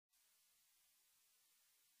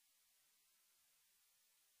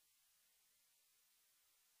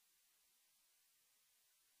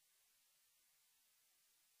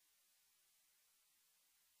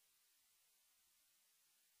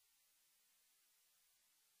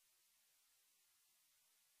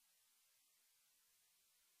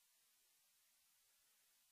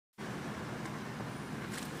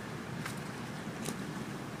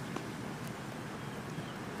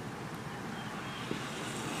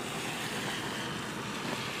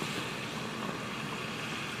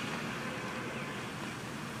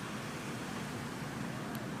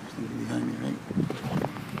behind me, right?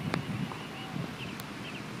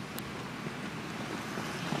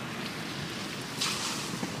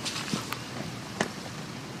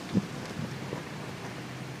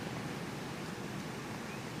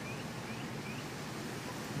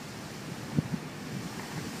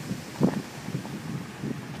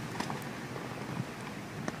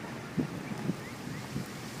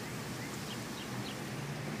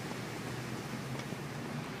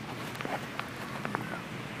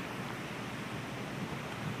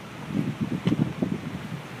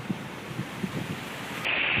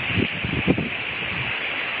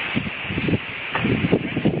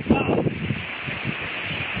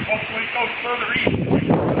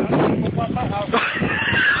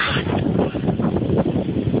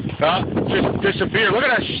 Just disappeared. Look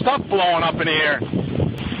at that stuff blowing up in the air.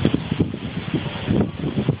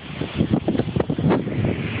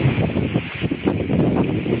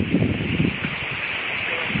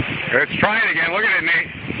 It's trying again. Look at it, Nate.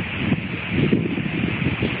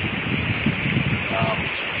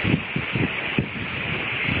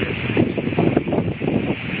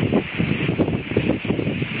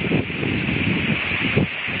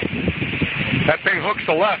 That thing hooks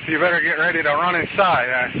to left. You better get ready to run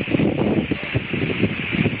inside.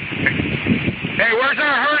 Hey, where's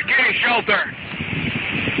our hurricane shelter?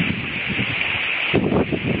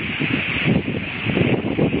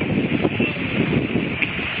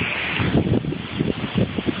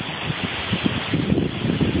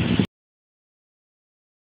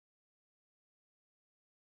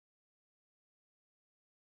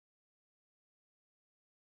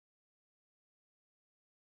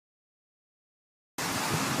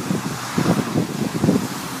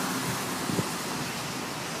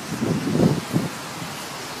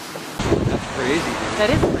 That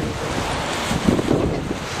is crazy.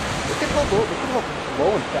 Look at how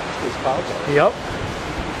low and fast those clouds are. Yep.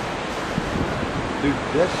 Dude,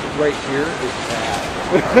 this right here is bad.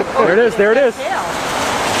 There it is, there it is.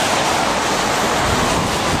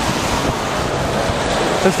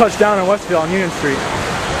 Let's touch down on Westfield on Union Street.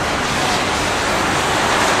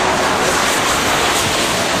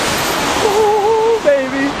 Oh,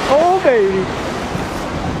 baby. Oh, baby.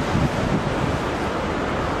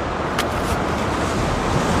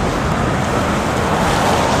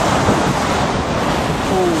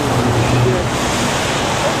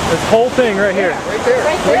 This whole thing right here. Yeah, right there.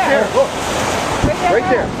 Right there. Look. Right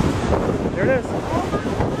there. There it is.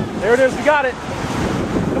 There it is. We got it.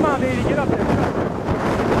 Come on, baby. Get up there. Get up there.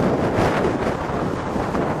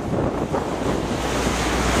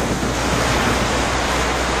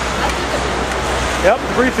 Yep,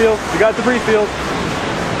 debris field. We got debris field.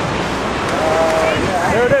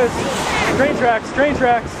 Yeah. There it is. Train tracks. Train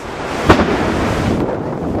tracks.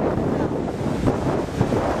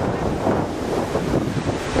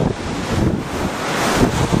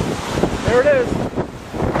 There it is.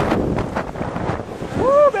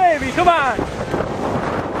 Woo, baby, come on.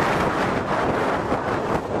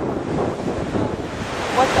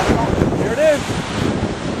 What the fuck? There it is.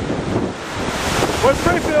 West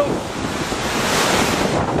Springfield.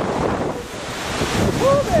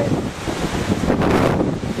 Woo, baby.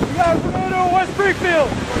 We got a tornado in West Springfield.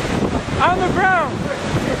 On the ground.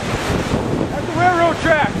 At the railroad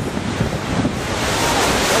tracks.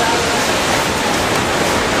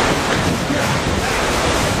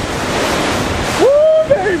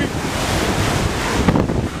 Baby.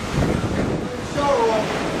 So,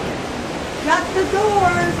 shut the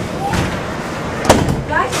doors.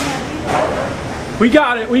 Guys, we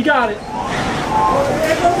got it. We got it.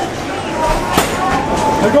 there goes the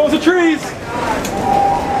trees. There goes the trees.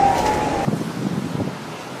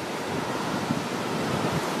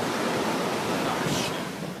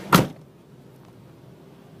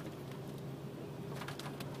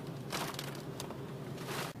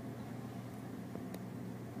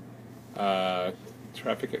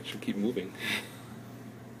 Traffic should keep moving.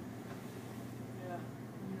 Yeah,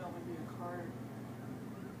 you don't want to be a car.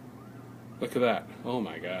 Look at that. Oh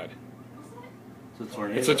my God. It's a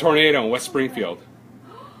tornado. It's a tornado in West Springfield.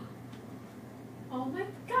 Oh my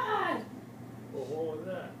God! Well, what was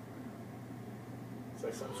that? It's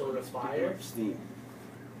like some sort of fire? Steam.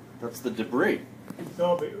 That's the debris.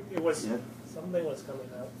 No, but it was, Yeah. something was coming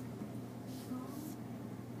up.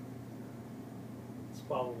 It's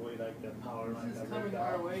probably like the power line. This is coming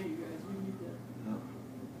our way, you guys. We need to. Oh.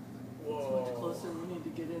 It's Whoa. much closer. We need to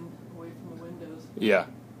get in away from the windows. Yeah.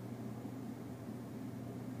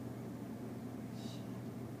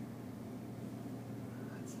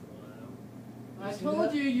 I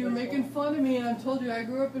told you, you were making fun of me, and I told you I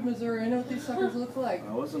grew up in Missouri. I know what these suckers look like.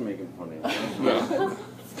 I wasn't making fun of you. No.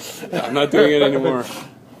 I'm not doing it anymore.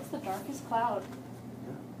 What's the dark Dark as cloud.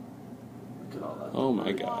 Look at all that. Oh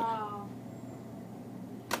my god. Wow.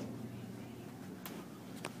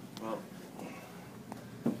 Well,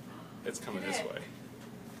 It's coming this way.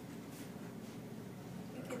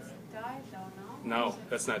 I think it's died though, no? No,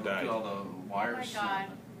 that's not look at died. all the Oh wires. my god.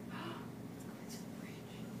 It's the bridge.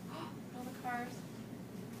 All the cars.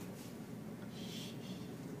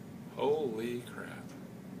 Holy crap.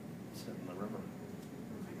 It's in the river.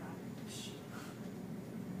 Oh my god.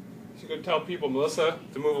 You could tell people, Melissa,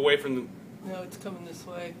 to move away from the... No, it's coming this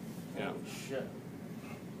way. Yeah. Holy shit.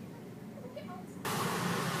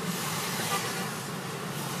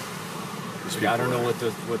 I don't know what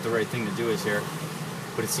the right thing to do is here,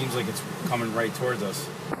 but it seems like it's coming right towards us.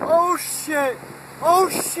 Oh shit! Oh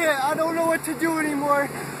shit! I don't know what to do anymore.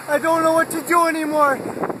 I don't know what to do anymore.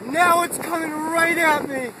 Now it's coming right at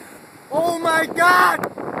me. Oh my god!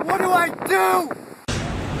 What do I do?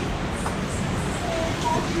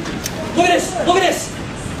 Look at this! Look at this!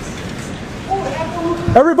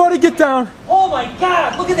 Everybody get down. Oh my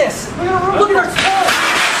god! Look at this! Look at our car!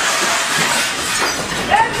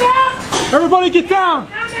 Hands up! Everybody get down.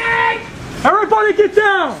 Everybody get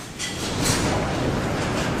down.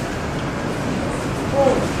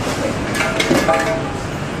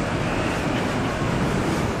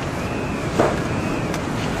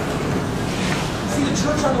 See the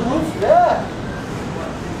church on the roof? Yeah.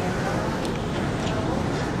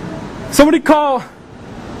 Somebody call.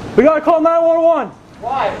 We gotta call 911.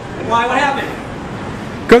 Why? Why? What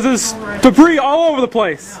happened? Because there's debris all over the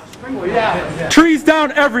place. Yeah. Trees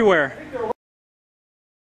down everywhere.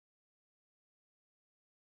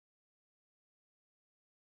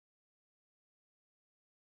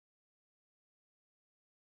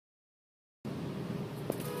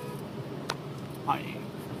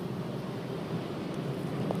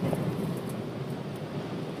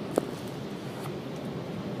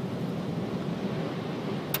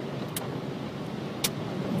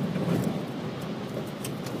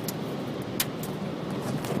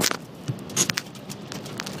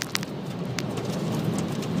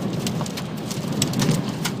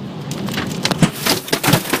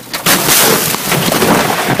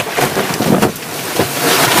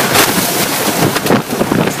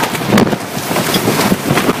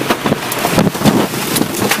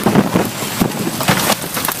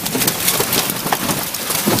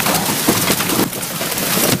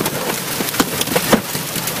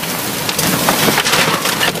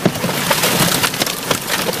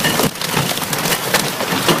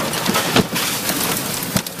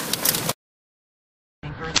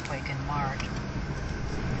 Earthquake in March.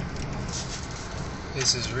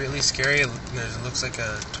 This is really scary. It looks like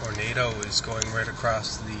a tornado is going right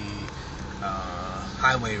across the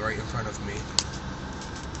highway right in front of me.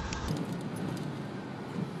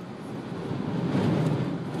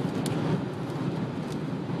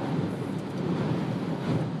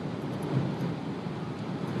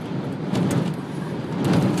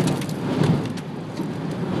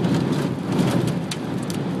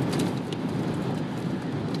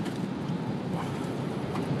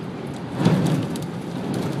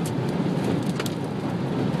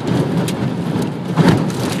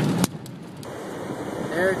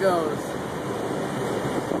 There it goes.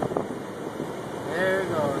 There it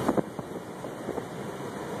goes.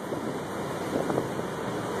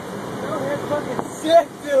 Oh, that's fucking sick,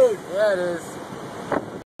 dude. Yeah, it is.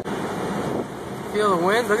 Feel the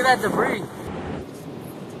wind? Look at that debris.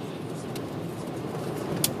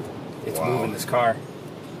 It's moving this car.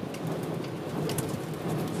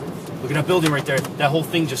 Look at that building right there. That whole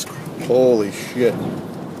thing just... Holy shit.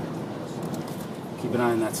 Keep an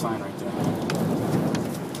eye on that sign right there.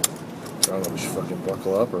 I don't know, just fucking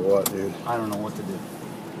buckle up or what, dude? I don't know what to do.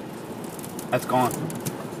 That's gone.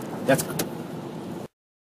 That's...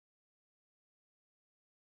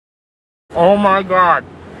 Oh my god.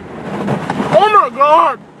 Oh my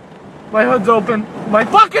god. My hood's open. My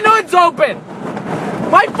fucking hood's open.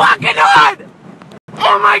 My fucking hood.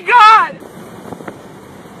 Oh my god.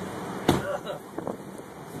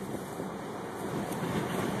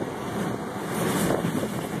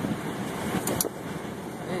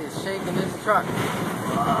 He's shaking his truck.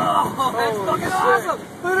 Oh, that's Holy fucking shit. awesome!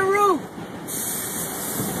 Look at the roof!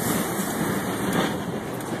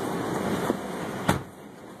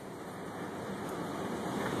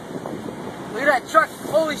 Look at that truck!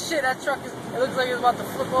 Holy shit, that truck is, it looks like it's about to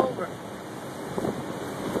flip over.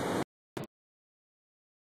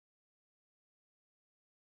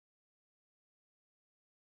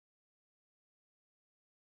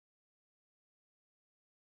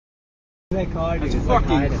 That's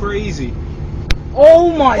fucking crazy.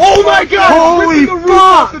 Oh my! Oh my god! Holy Ripping the roof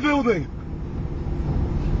off the building!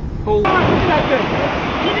 Holy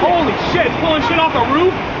shit, it's pulling shit off the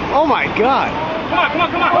roof. Oh my god. Come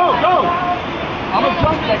on. Go. I'm a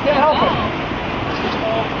junkie, I can't help it.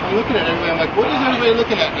 I'm looking at everybody, I'm like, what is everybody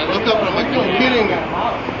looking at? And I look up and I'm like, no kidding.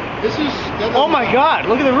 This is... Oh my god,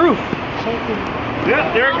 look at the roof.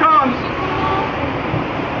 Yeah, there it comes.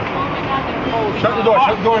 Shut the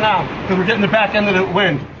door now, because we're getting the back end of the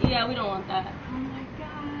wind. Yeah, we don't want that. Oh my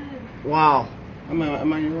god. Wow. Am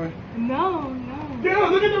I your way? No. Dude,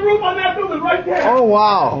 look at the roof on that building right there. Oh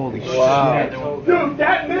wow. Holy Wow. shit. Dude,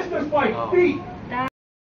 that missed us by feet.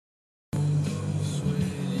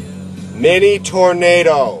 Mini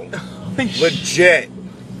tornado. Legit.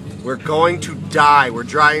 We're going to die. We're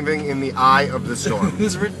driving in the eye of the storm.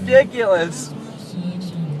 This is ridiculous.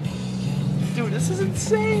 Dude, this is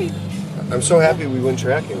insane. I'm so happy we went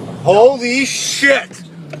tracking. Holy shit!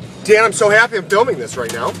 Dan, I'm so happy I'm filming this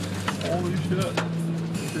right now. Holy shit.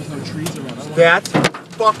 There's no trees around. That's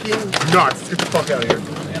fucking nuts. Get the fuck out of here.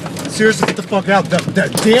 Seriously, get the fuck out.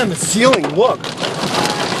 Damn, the ceiling, look.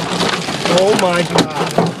 Oh my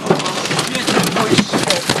god.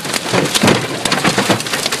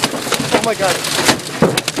 Oh my god.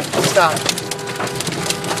 Stop.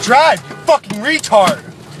 Drive, you fucking retard.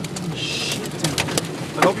 Shit, dude.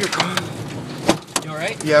 I hope you're calm. You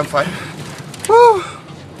alright? Yeah, I'm fine. Whew.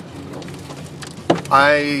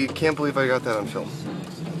 I can't believe I got that on film.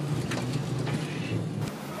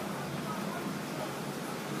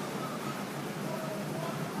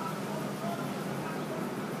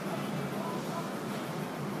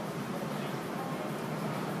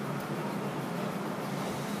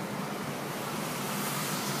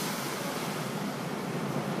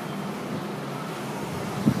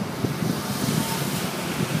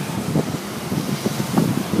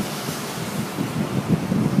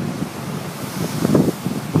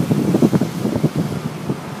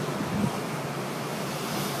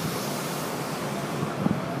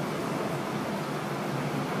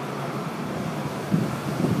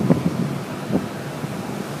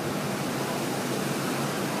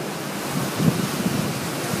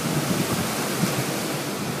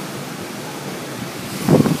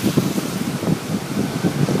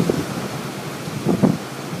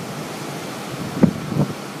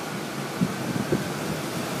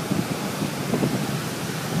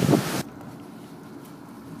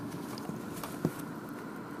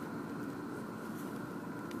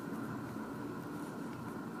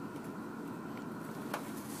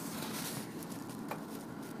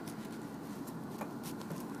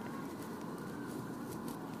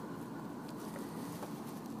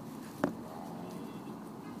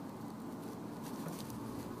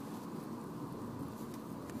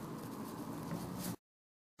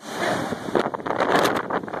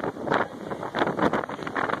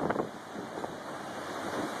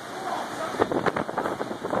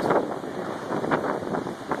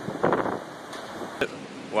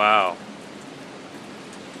 Wow.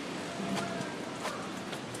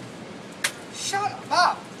 Shut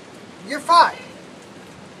up! You're fine.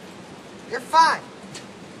 You're fine.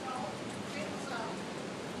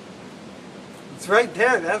 It's right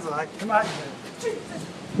there, that's why. Come on.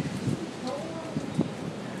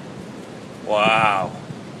 Wow.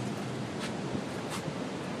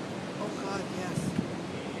 Oh god, yes.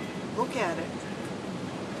 Look at it.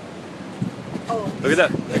 Oh. Look at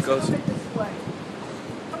that. It goes.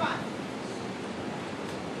 Come on.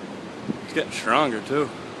 It's getting stronger too.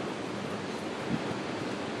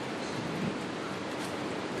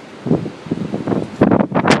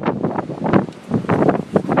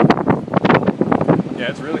 Yeah,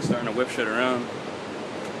 it's really starting to whip shit around.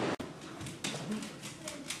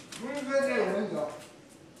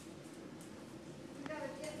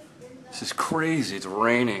 This is crazy. It's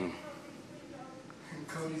raining.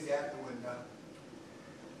 Cody's at the window.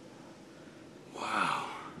 Wow.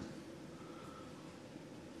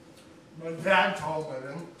 My dad told me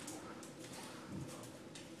then.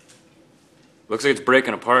 Looks like it's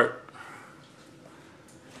breaking apart.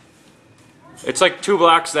 It's like 2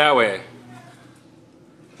 blocks that way.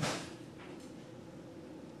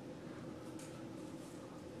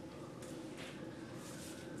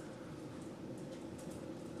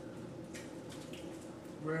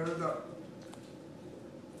 Where is it?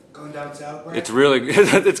 Going down south, right? It's really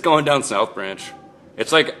it's going down South Branch.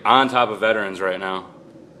 It's like on top of Veterans right now.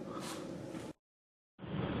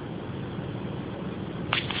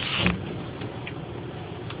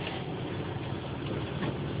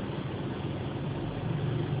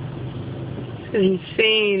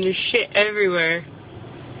 Insane. There's shit everywhere.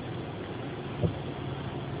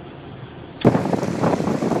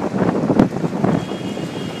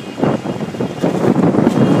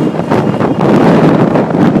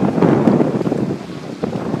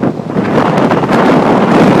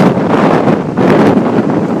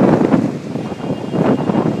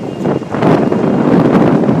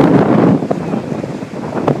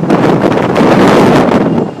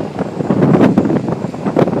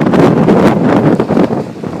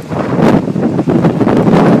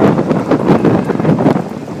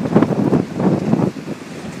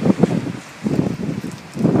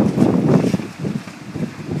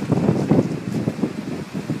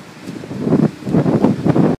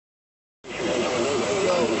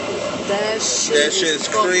 That shit's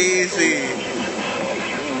crazy.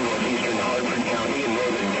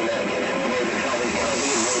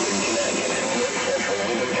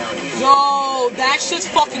 Yo, that shit's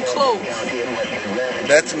fucking close.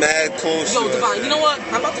 That's mad close. Yo, Divine, you know what?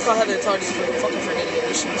 I'm about to go ahead and tell these people fucking forget it.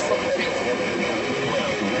 This shit is fucking crazy.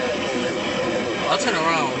 I'll turn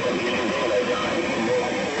around.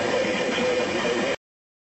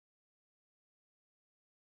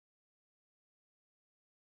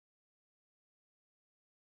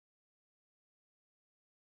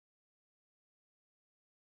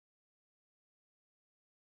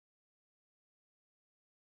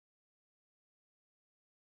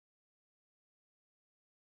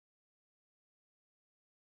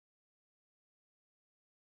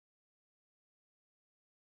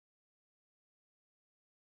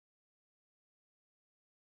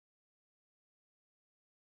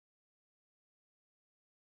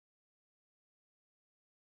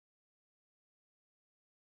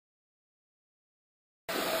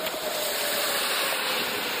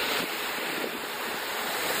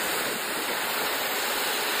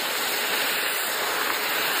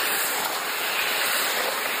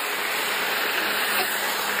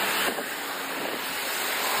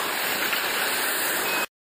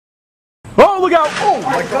 Oh, look out! Oh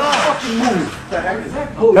my God!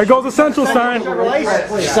 There goes the central sign.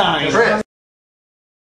 Sign.